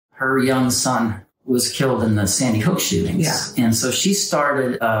her young son was killed in the Sandy Hook shootings. Yeah. And so she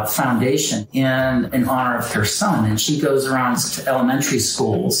started a foundation in honor of her son. And she goes around to elementary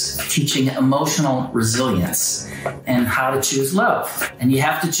schools teaching emotional resilience and how to choose love. And you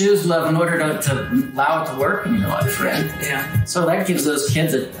have to choose love in order to allow it to work in your life, right? Yeah. So that gives those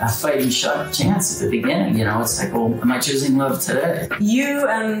kids a fighting shot chance at the beginning. You know, it's like, well, am I choosing love today? You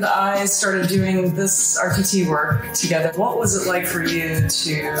and I started doing this RTT work together. What was it like for you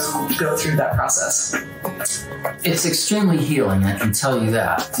to go through that process? It's extremely healing, I can tell you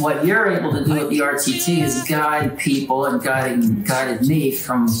that. What you're able to do with the RTT is guide people and guided me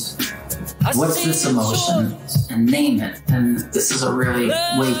from what's this emotion and name it. And this is a really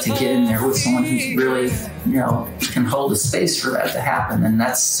way to get in there with someone who's really, you know, can hold a space for that to happen. And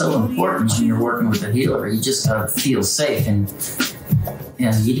that's so important when you're working with a healer. You just gotta feel safe, and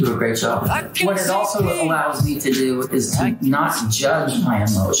you do a great job. What it also allows me to do is to not judge my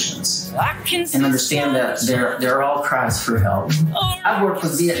emotions and understand that they're all cries for help. I've worked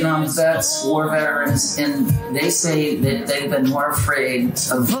with Vietnam vets, war veterans, and they say that they've been more afraid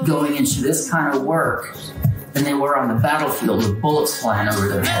of going into this kind of work than they were on the battlefield with bullets flying over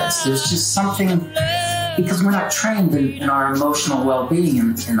their heads. There's just something, because we're not trained in our emotional well-being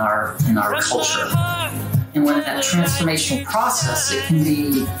in our culture. And when that transformational process, it can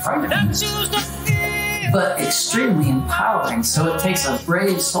be frightening, but extremely empowering. So it takes a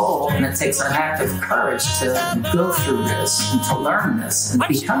brave soul and it takes an act of courage to go through this and to learn this and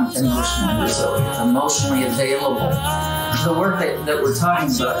become emotionally resilient, emotionally available. The work that we're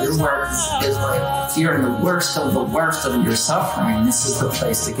talking about, your work is like, if you're in the worst of your suffering, this is the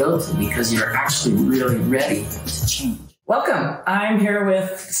place to go to, because you're actually really ready to change. Welcome. I'm here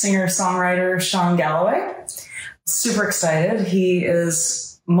with singer-songwriter Shawn Gallaway. Super excited. He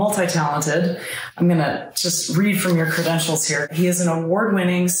is multi-talented. I'm going to just read from your credentials here. He is an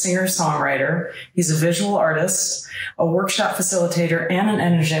award-winning singer-songwriter. He's a visual artist, a workshop facilitator, and an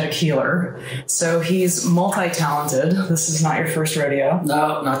energetic healer. So he's multi-talented. This is not your first rodeo.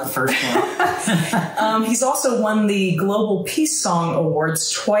 No, not the first one. He's also won the Global Peace Song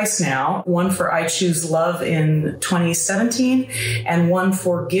Awards twice now, one for I Choose Love in 2017 and one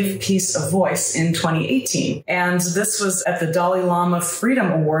for Give Peace a Voice in 2018. And this was at the Dalai Lama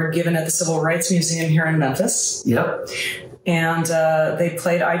Freedom Award given at the Civil Rights Museum here in Memphis. Yep. And they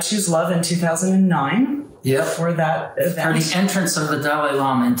played I Choose Love in 2009. Yep. For that event. For the entrance of the Dalai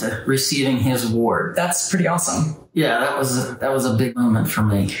Lama into receiving his award. That's pretty awesome. Yeah, that was a big moment for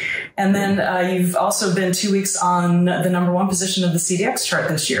me. And then you've also been 2 weeks on the #1 position of the CDX chart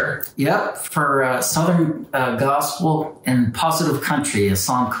this year. Yep, for Southern Gospel and Positive Country, a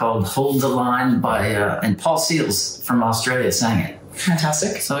song called Hold the Line by, and Paul Seals from Australia sang it.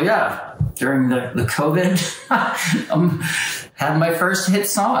 Fantastic. So yeah, during the COVID, had my first hit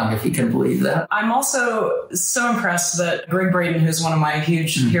song, if you can believe that. I'm also so impressed that Greg Braden, who's one of my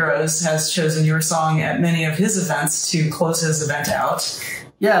huge heroes, has chosen your song at many of his events to close his event out.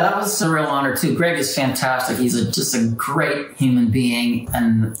 Yeah, that was a real honor too. Greg is fantastic. He's just a great human being.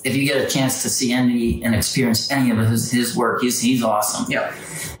 And if you get a chance to see and experience any of his work, he's awesome. Yeah.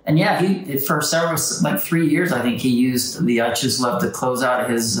 And yeah, he, for several, like 3 years, I think he used the I Choose Love to close out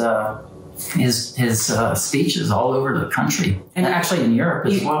his speeches all over the country, and actually in Europe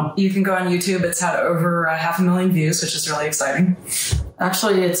as well. You can go on YouTube. It's had over 500,000 views, which is really exciting.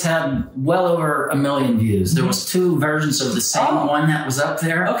 Actually, it's had well over 1 million views. There was 2 versions of the same one that was up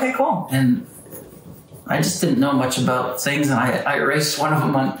there. Okay, cool. And I just didn't know much about things, and I erased one of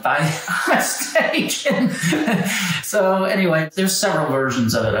them by mistake. So anyway, there's several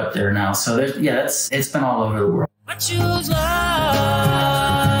versions of it up there now. So it's been all over the world. I choose love.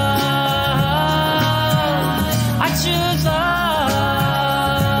 I choose love.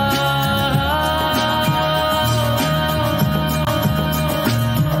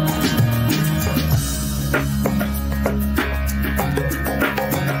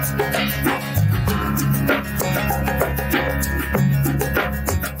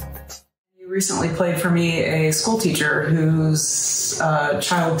 You recently played for me a school teacher whose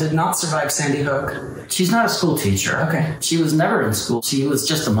child did not survive Sandy Hook. She's not a school teacher. Okay. She was never in school. She was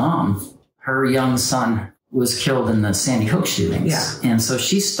just a mom. Her young son was killed in the Sandy Hook shootings. Yeah. And so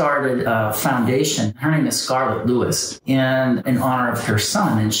she started a foundation. Her name is Scarlett Lewis, and in honor of her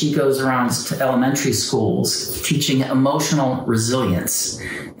son. And she goes around to elementary schools teaching emotional resilience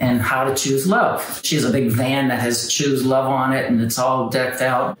and how to choose love. She has a big van that has Choose Love on it, and it's all decked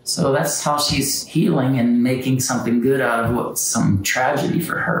out. So that's how she's healing and making something good out of what's some tragedy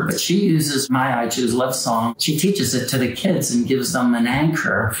for her. But she uses my I Choose Love song. She teaches it to the kids and gives them an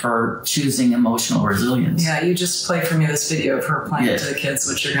anchor for choosing emotional resilience. Yeah, you just played for me this video of her playing to the kids,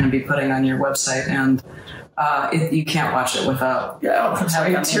 which you're going to be putting on your website, and you can't watch it without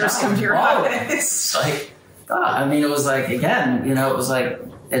having tears come to your eyes. It's like, I mean, it was like, again, you know, it was like,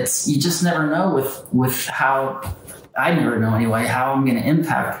 you just never know with how, I never know anyway, how I'm going to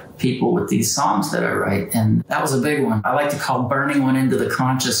impact people with these songs that I write. And that was a big one. I like to call burning one into the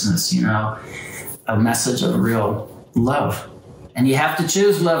consciousness, you know, a message of real love. And you have to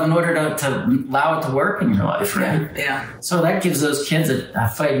choose love in order to allow it to work in your life, right? Yeah. So that gives those kids a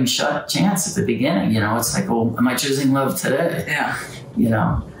fighting chance at the beginning. You know, it's like, well, am I choosing love today? Yeah. You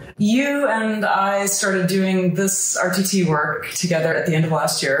know? You and I started doing this RTT work together at the end of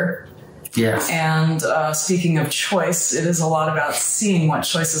last year. Yeah. And speaking of choice, it is a lot about seeing what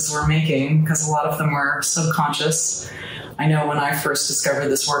choices we're making, because a lot of them are subconscious. I know when I first discovered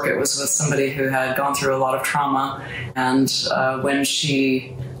this work, it was with somebody who had gone through a lot of trauma. And when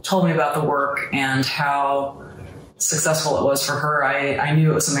she told me about the work and how successful it was for her, I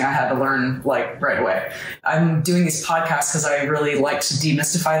knew it was something I had to learn like right away. I'm doing these podcasts because I really like to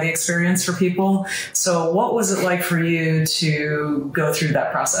demystify the experience for people. So what was it like for you to go through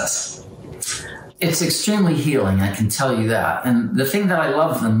that process? It's extremely healing, I can tell you that. And the thing that I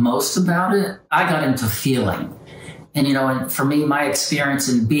love the most about it, I got into feeling. And, you know, and for me, my experience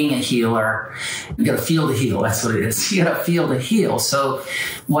in being a healer, you got to feel to heal. That's what it is. You got to feel to heal. So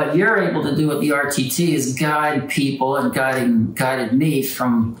what you're able to do with the RTT is guide people and guided me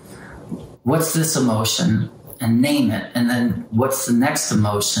from what's this emotion and name it. And then what's the next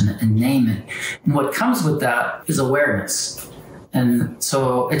emotion and name it. And what comes with that is awareness. And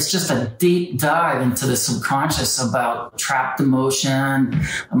so it's just a deep dive into the subconscious about trapped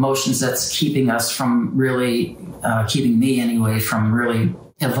emotions that's keeping us from really, keeping me anyway, from really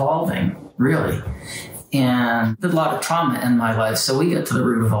evolving, really. And there's a lot of trauma in my life, so we get to the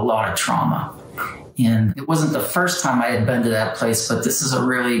root of a lot of trauma. And it wasn't the first time I had been to that place, but this is a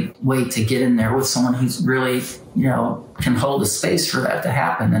really way to get in there with someone who's really, you know, can hold a space for that to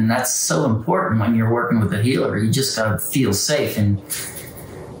happen. And that's so important when you're working with a healer. You just got to feel safe, and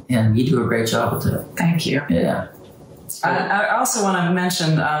you do a great job with it. Thank you. Yeah. I also want to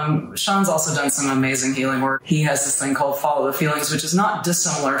mention, Shawn's also done some amazing healing work. He has this thing called Follow the Feelings, which is not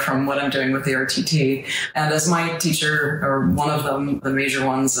dissimilar from what I'm doing with the RTT. And as my teacher, or one of them, the major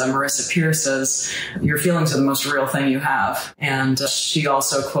ones, Marissa Pierce, says, your feelings are the most real thing you have. And she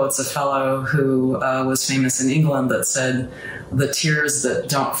also quotes a fellow who was famous in England that said, the tears that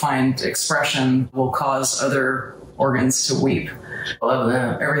don't find expression will cause other organs to weep. I love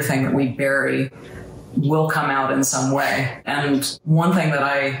that. Everything that we bury will come out in some way. And one thing that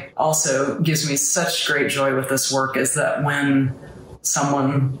I also gives me such great joy with this work is that when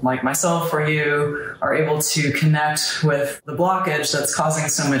someone like myself or you are able to connect with the blockage that's causing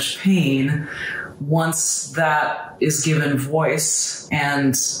so much pain, once that is given voice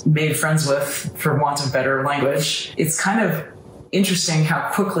and made friends with, for want of better language, it's kind of interesting how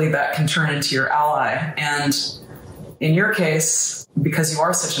quickly that can turn into your ally. And in your case, because you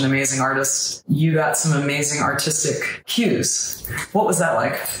are such an amazing artist, you got some amazing artistic cues. What was that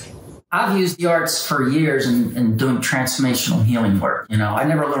like? I've used the arts for years in doing transformational healing work. You know, I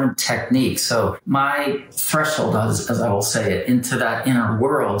never learned technique. So my threshold, as I will say it, into that inner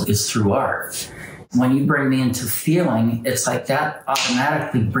world is through art. When you bring me into feeling, it's like that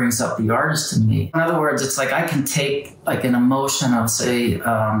automatically brings up the artist in me. In other words, it's like I can take like an emotion of, say,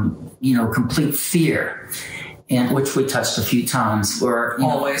 complete fear, and which we touched a few times. Where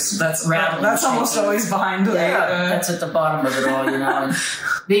always that's almost always behind it. Yeah, that's at the bottom of it all, you know. And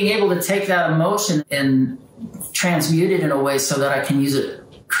being able to take that emotion and transmute it in a way so that I can use it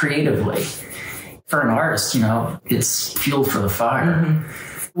creatively. For an artist, you know, it's fuel for the fire.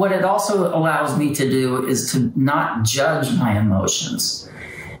 Mm-hmm. What it also allows me to do is to not judge my emotions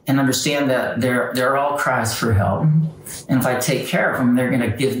and understand that they're all cries for help. Mm-hmm. And if I take care of them, they're going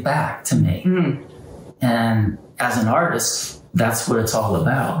to give back to me. Mm-hmm. And as an artist, that's what it's all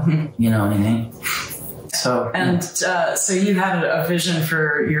about. Mm-hmm. You know what I mean? So you had a vision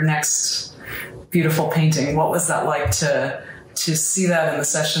for your next beautiful painting. What was that like to see that in the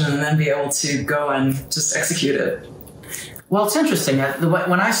session and then be able to go and just execute it? Well, it's interesting.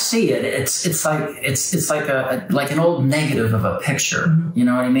 When I see it, it's like an old negative of a picture. Mm-hmm. You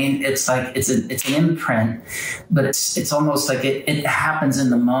know what I mean? It's like it's an imprint, but it's almost like it happens in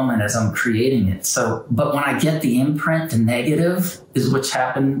the moment as I'm creating it. So, but when I get the imprint, the negative is what's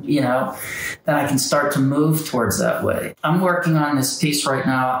happened. You know, then I can start to move towards that way. I'm working on this piece right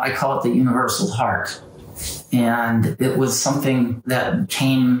now. I call it the Universal Heart. And it was something that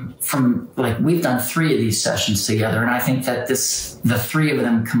came from, like, we've done 3 of these sessions together. And I think that the 3 of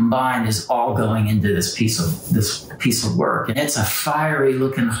them combined is all going into this piece of work. And it's a fiery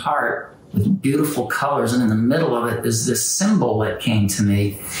looking heart with beautiful colors. And in the middle of it is this symbol that came to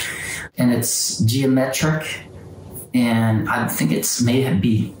me. And it's geometric. And I think it's may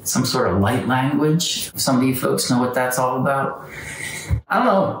be some sort of light language. Some of you folks know what that's all about. I don't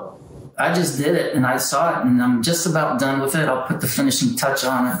know. I just did it and I saw it and I'm just about done with it. I'll put the finishing touch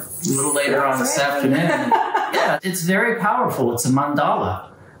on it a little later on this afternoon. Yeah, it's very powerful. It's a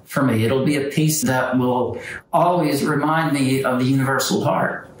mandala for me. It'll be a piece that will always remind me of the universal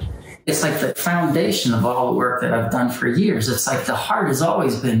heart. It's like the foundation of all the work that I've done for years. It's like the heart has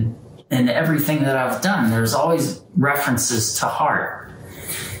always been in everything that I've done. There's always references to heart.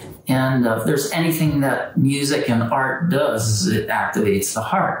 And if there's anything that music and art does, is it activates the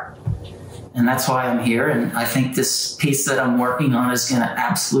heart. And that's why I'm here. And I think this piece that I'm working on is going to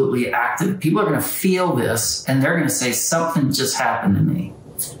absolutely activate. People are going to feel this and they're going to say, something just happened to me.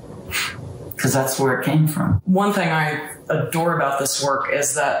 Because that's where it came from. One thing I adore about this work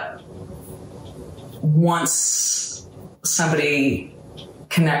is that once somebody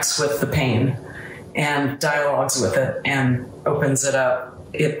connects with the pain and dialogues with it and opens it up,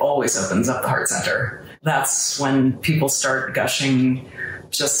 it always opens up the heart center. That's when people start gushing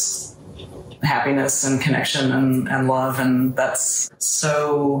just happiness and connection and love. And that's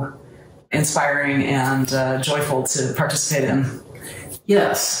so inspiring and joyful to participate in.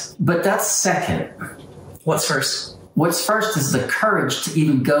 Yes, but that's second. What's first? What's first is the courage to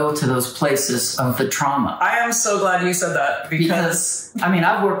even go to those places of the trauma. I am so glad you said that because I mean,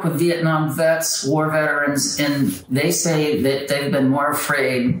 I've worked with Vietnam vets, war veterans, and they say that they've been more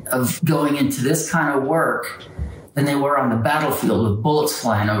afraid of going into this kind of work than they were on the battlefield with bullets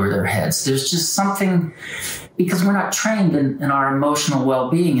flying over their heads. There's just something, because we're not trained in our emotional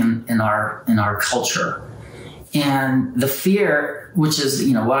well-being in our culture. And the fear, which is,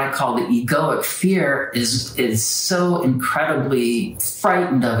 what I call the egoic fear, is so incredibly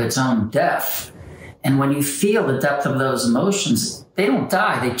frightened of its own death. And when you feel the depth of those emotions, they don't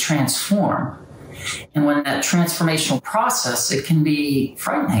die, they transform. And when that transformational process, it can be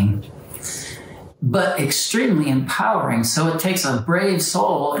frightening, but extremely empowering. So it takes a brave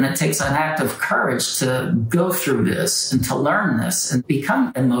soul and it takes an act of courage to go through this and to learn this and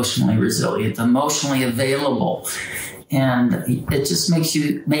become emotionally resilient, emotionally available. And it just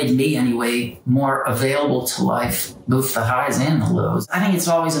made me anyway, more available to life, both the highs and the lows. I think it's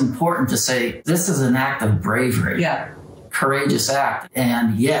always important to say, this is an act of bravery. Yeah. Courageous act.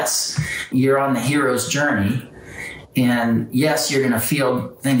 And yes, you're on the hero's journey. And yes, you're going to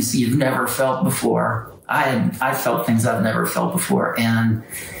feel things you've never felt before. I felt things I've never felt before. And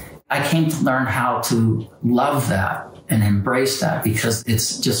I came to learn how to love that and embrace that because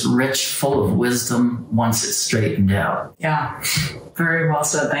it's just rich, full of wisdom once it's straightened out. Yeah. Very well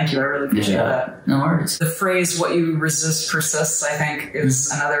said. Thank you. I really appreciate that. No worries. The phrase, what you resist persists, I think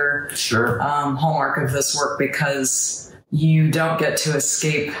is another hallmark of this work because you don't get to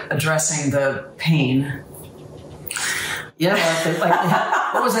escape addressing the pain. Yeah,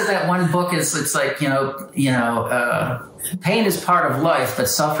 what was it? That one book it's like, pain is part of life, but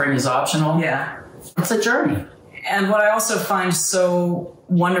suffering is optional. Yeah. It's a journey. And what I also find so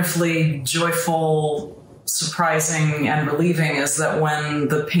wonderfully joyful, surprising, and relieving is that when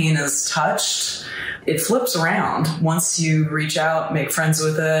the pain is touched, it flips around. Once you reach out, make friends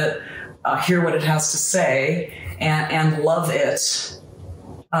with it, hear what it has to say, and love it.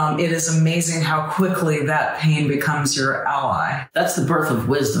 It is amazing how quickly that pain becomes your ally. That's the birth of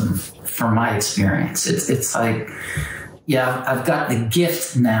wisdom from my experience. It's like, I've got the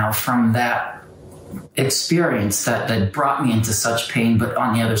gift now from that experience that brought me into such pain, but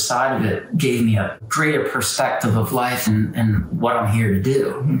on the other side of it gave me a greater perspective of life and what I'm here to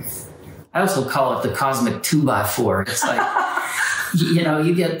do. I also call it the cosmic 2x4. It's like,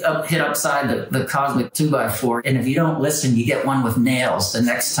 you get hit upside the cosmic 2x4, and if you don't listen, you get one with nails the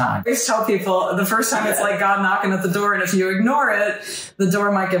next time. I always tell people the first time it's like God knocking at the door, and if you ignore it, the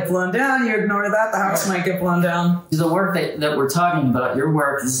door might get blown down. You ignore that, the house might get blown down. The work that we're talking about, your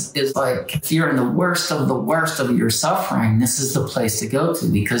work is like, if you're in the worst of your suffering, this is the place to go to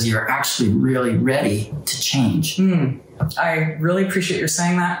because you're actually really ready to change. I really appreciate your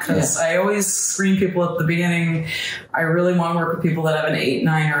saying that because I always screen people at the beginning. I really want to work with people that have an 8,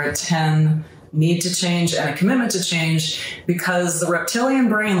 9, or a 10 need to change and a commitment to change because the reptilian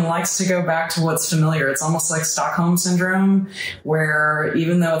brain likes to go back to what's familiar. It's almost like Stockholm syndrome where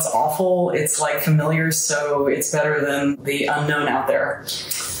even though it's awful, it's like familiar, so it's better than the unknown out there.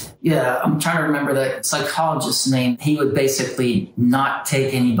 Yeah, I'm trying to remember the psychologist's name. He would basically not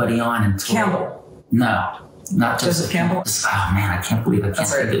take anybody on until... Campbell. No, not Joseph Campbell? Oh, man, I can't believe I can't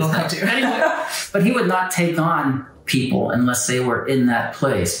That's right. do We'll that. come to you. Anyway, but he would not take on people unless they were in that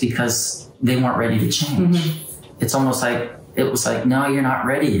place because they weren't ready to change. It's almost like, it was like, no, you're not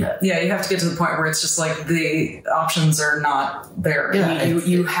ready yet. Yeah, you have to get to the point where it's just like the options are not there. Yeah,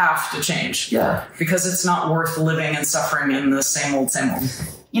 you have to change. Yeah. Because it's not worth living and suffering in the same old, same old.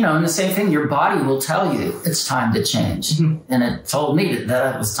 You know, and the same thing, your body will tell you it's time to change. And it told me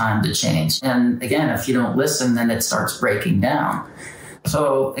that it was time to change. And again, if you don't listen, then it starts breaking down.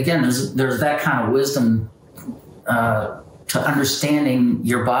 So again, there's that kind of wisdom to understanding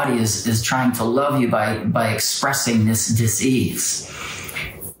your body is trying to love you by expressing this dis-ease.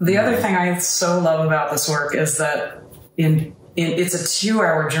 The other thing I so love about this work is that it's a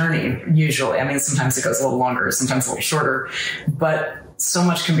 2-hour journey, usually. I mean, sometimes it goes a little longer, sometimes a little shorter, but so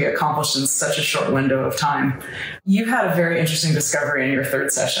much can be accomplished in such a short window of time. You had a very interesting discovery in your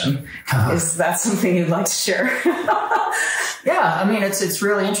third session. Is that something you'd like to share? Yeah, I mean, it's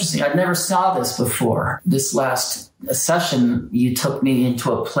really interesting. I never saw this before. This last session, you took me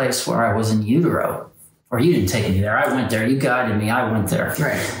into a place where I was in utero. Or you didn't take me there. I went there. You guided me. I went there.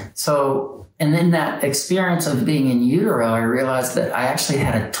 Right. So, and in that experience of being in utero, I realized that I actually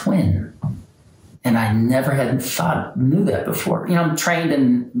had a twin. And I never knew that before. You know, I'm trained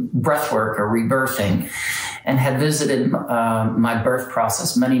in breath work or rebirthing and had visited my birth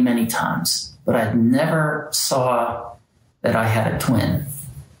process many, many times. But I never saw that I had a twin.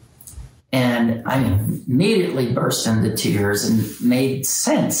 And I immediately burst into tears and made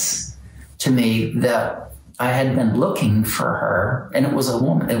sense to me that I had been looking for her, and it was a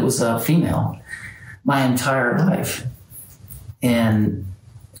woman, it was a female, my entire life. And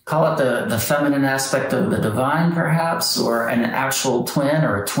call it the feminine aspect of the divine, perhaps, or an actual twin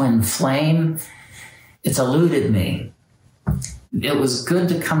or a twin flame. It's eluded me. It was good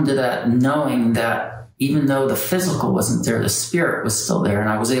to come to that knowing that even though the physical wasn't there, the spirit was still there. And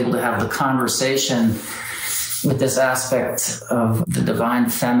I was able to have the conversation with this aspect of the divine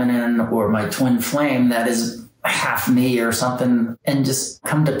feminine or my twin flame that is half me or something, and just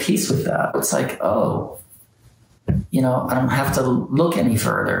come to peace with that. It's like, oh, you know, I don't have to look any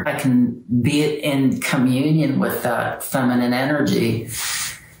further. I can be in communion with that feminine energy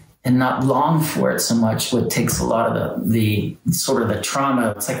and not long for it so much, what takes a lot of the sort of the trauma.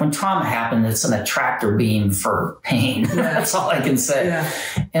 It's like when trauma happened, it's an attractor beam for pain. Yeah. That's all I can say. Yeah.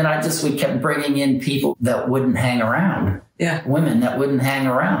 And we kept bringing in people that wouldn't hang around. Yeah. Women that wouldn't hang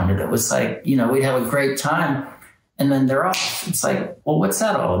around. And it was like, you know, we'd have a great time and then they're off. It's like, well, what's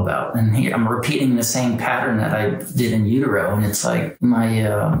that all about? And here I'm repeating the same pattern that I did in utero. And it's like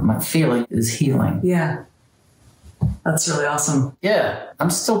my feeling is healing. Yeah. That's really awesome. Yeah,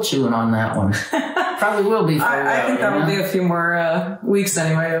 I'm still chewing on that one. Probably will be for a while. I think that will be a few more weeks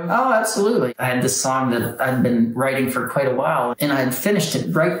anyway. Oh, absolutely. I had this song that I'd been writing for quite a while, and I had finished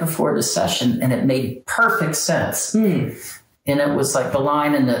it right before the session, and it made perfect sense. And it was like the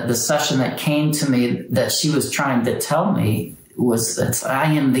line in the session that came to me that she was trying to tell me was that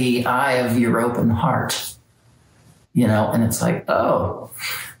I am the eye of your open heart. You know, and it's like, oh...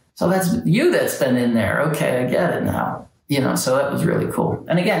 So that's you that's been in there. Okay, I get it now. You know, so that was really cool.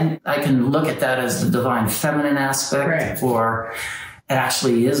 And again, I can look at that as the divine feminine aspect, right, or it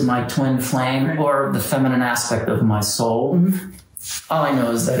actually is my twin flame, right, or the feminine aspect of my soul. Mm-hmm. All I know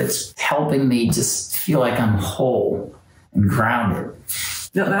is that it's helping me just feel like I'm whole and grounded.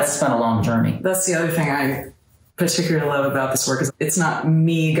 No, that's been a long journey. That's the other thing I particularly love about this work is it's not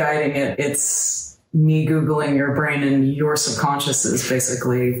me guiding it. It's me Googling your brain, and your subconscious is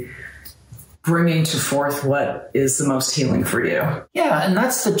basically bringing to forth what is the most healing for you. Yeah, and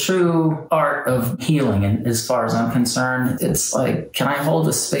that's the true art of healing. And as far as I'm concerned, it's like, can I hold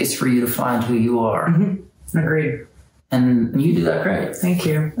a space for you to find who you are? Mm-hmm. Agreed. And you do that great. Thank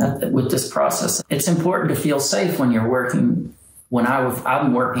you. With this process, it's important to feel safe when you're working. When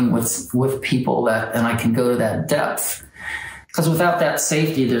I'm working with people and I can go to that depth. Because without that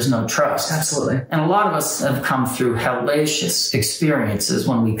safety, there's no trust. Absolutely. And a lot of us have come through hellacious experiences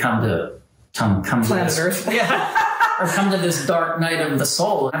when we come to planet Earth. Yeah. Or come to this dark night of the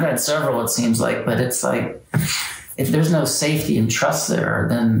soul. I've had several, it seems like, but it's like, if there's no safety and trust there,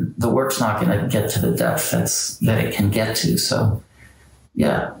 then the work's not going to get to the depth that it can get to. So,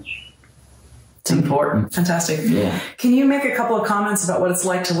 yeah. It's important. Fantastic. Yeah. Can you make a couple of comments about what it's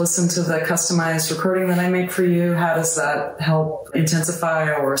like to listen to the customized recording that I make for you? How does that help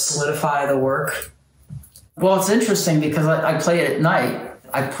intensify or solidify the work? Well, it's interesting because I play it at night.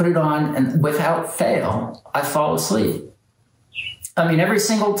 I put it on and without fail, I fall asleep. I mean, every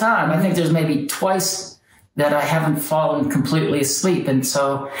single time. I think there's maybe twice that I haven't fallen completely asleep. And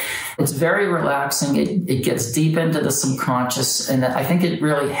so it's very relaxing. It gets deep into the subconscious. And I think it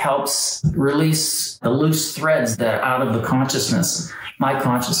really helps release the loose threads that are out of the consciousness, my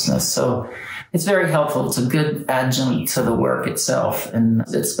consciousness. So it's very helpful. It's a good adjunct to the work itself. And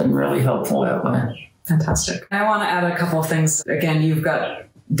it's been really helpful that way. Fantastic. I want to add a couple of things. Again, you've got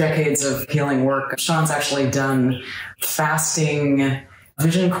decades of healing work. Shawn's actually done fasting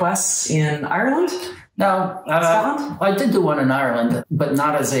vision quests in Ireland. No, I did do one in Ireland, but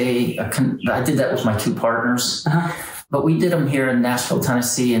not as I did that with my two partners. But we did them here in Nashville,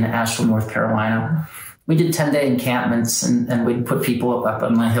 Tennessee, and Asheville, North Carolina. We did 10-day encampments, and we'd put people up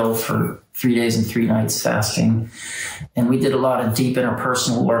on the hill for 3 days and 3 nights fasting. And we did a lot of deep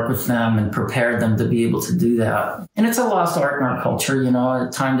interpersonal work with them and prepared them to be able to do that. And it's a lost art in our culture, a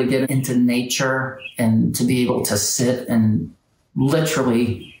time to get into nature and to be able to sit and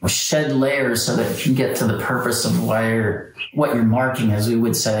literally shed layers so that you can get to the purpose of what you're marking, as we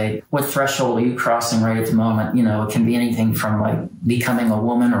would say. What threshold are you crossing right at the moment? It can be anything from like becoming a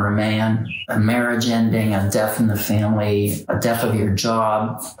woman or a man, a marriage ending, a death in the family, a death of your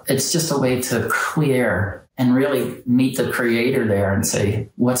job. It's just a way to clear and really meet the creator there and say,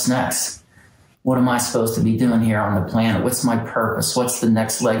 what's next? What am I supposed to be doing here on the planet? What's my purpose? What's the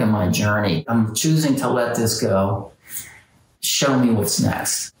next leg of my journey? I'm choosing to let this go. Show me what's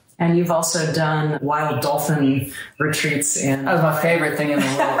next. And you've also done wild dolphin retreats in... That was my favorite thing in the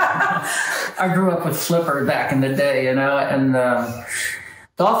world. I grew up with Flipper back in the day, and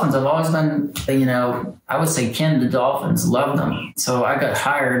dolphins have always been, I would say kin to dolphins, loved them. So I got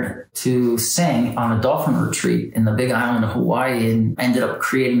hired to sing on a dolphin retreat in the Big Island of Hawaii, and I ended up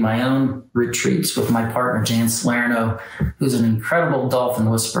creating my own retreats with my partner, Jan Salerno, who's an incredible dolphin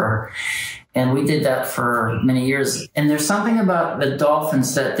whisperer. And we did that for many years. And there's something about the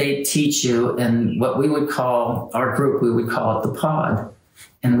dolphins that they teach you, and what we would call, our group, we would call it the pod.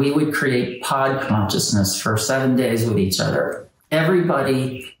 And we would create pod consciousness for 7 days with each other.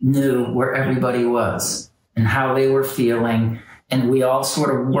 Everybody knew where everybody was and how they were feeling. And we all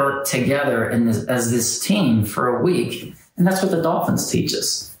sort of worked together as this team for a week. And that's what the dolphins teach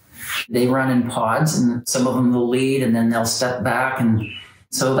us. They run in pods, and some of them will lead, and then they'll step back. And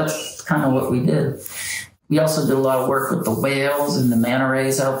so that's kind of what we did. We also did a lot of work with the whales and the manta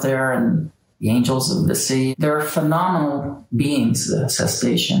rays out there and the angels of the sea. They're phenomenal beings, the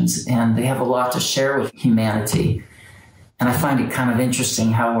cetaceans, and they have a lot to share with humanity. And I find it kind of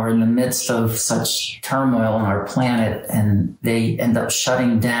interesting how we're in the midst of such turmoil on our planet, and they end up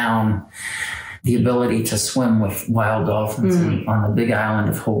shutting down the ability to swim with wild dolphins on the Big Island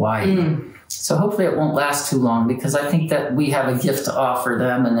of Hawaii. So hopefully it won't last too long, because I think that we have a gift to offer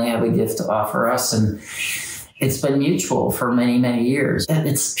them and they have a gift to offer us. And it's been mutual for many, many years. And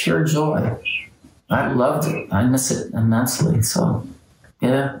it's pure joy. I loved it. I miss it immensely. So,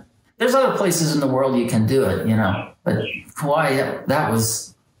 yeah. There's other places in the world you can do it, But Hawaii, that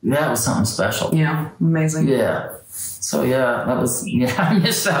was something special. Yeah, amazing. Yeah. So, I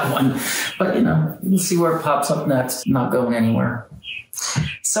missed that one. But, we'll see where it pops up next. Not going anywhere.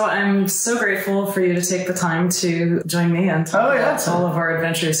 So I'm so grateful for you to take the time to join me and talk about all of our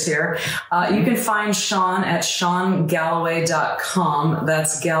adventures here. You can find Shawn at ShawnGallaway.com.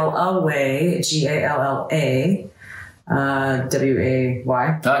 That's Gallaway, Galla,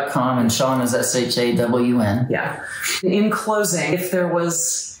 WAY.com, and Shawn is SHAWN. Yeah. In closing, if there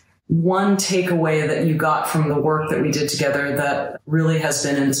was one takeaway that you got from the work that we did together that really has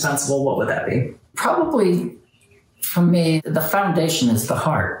been indispensable, what would that be? Probably, for me, the foundation is the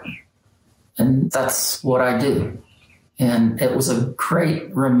heart. And that's what I do. And it was a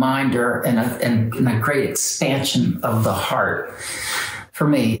great reminder and a great expansion of the heart. For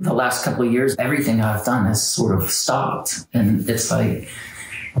me, the last couple of years, everything I've done has sort of stopped. And it's like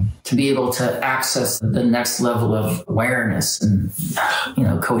to be able to access the next level of awareness and,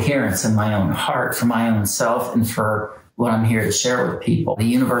 coherence in my own heart, for my own self, and for what I'm here to share with people. The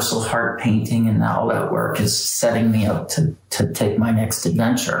universal heart painting and all that work is setting me up to take my next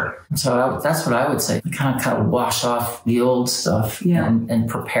adventure. So that's what I would say. Kind of wash off the old stuff and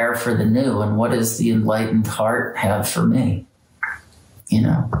prepare for the new. And what does the enlightened heart have for me?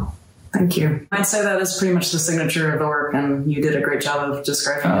 Thank you. I'd say that is pretty much the signature of the work, and you did a great job of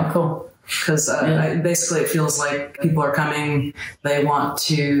describing it. Oh, cool. Because basically it feels like people are coming, they want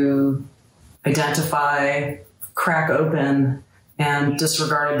to identify, crack open, and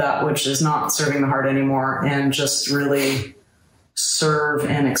disregard that which is not serving the heart anymore, and just really serve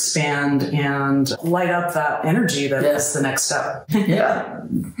and expand and light up that energy that is the next step. Yeah.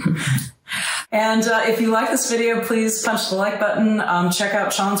 And if you like this video, please punch the like button. Check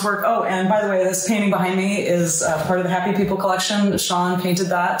out Shawn's work. Oh, and by the way, this painting behind me is part of the Happy People collection. Shawn painted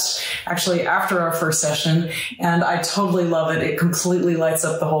that actually after our first session, and I totally love it. It completely lights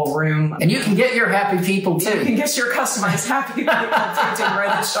up the whole room. And you can get your Happy People too. You can get your customized Happy People painting right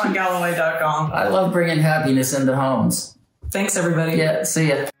at ShawnGallaway.com. I love bringing happiness into homes. Thanks, everybody. Yeah, see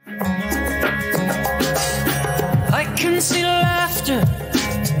ya. I can see laughter,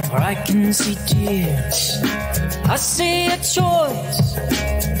 or I can see tears. I see a choice,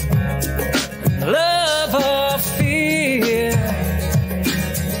 love or fear.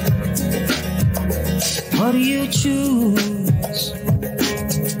 What do you choose?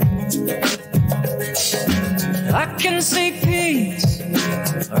 I can see peace,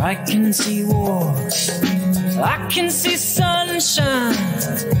 or I can see war. I can see sunshine,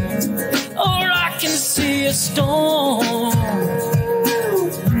 or I can see a storm.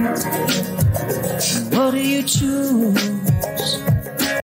 What do you choose?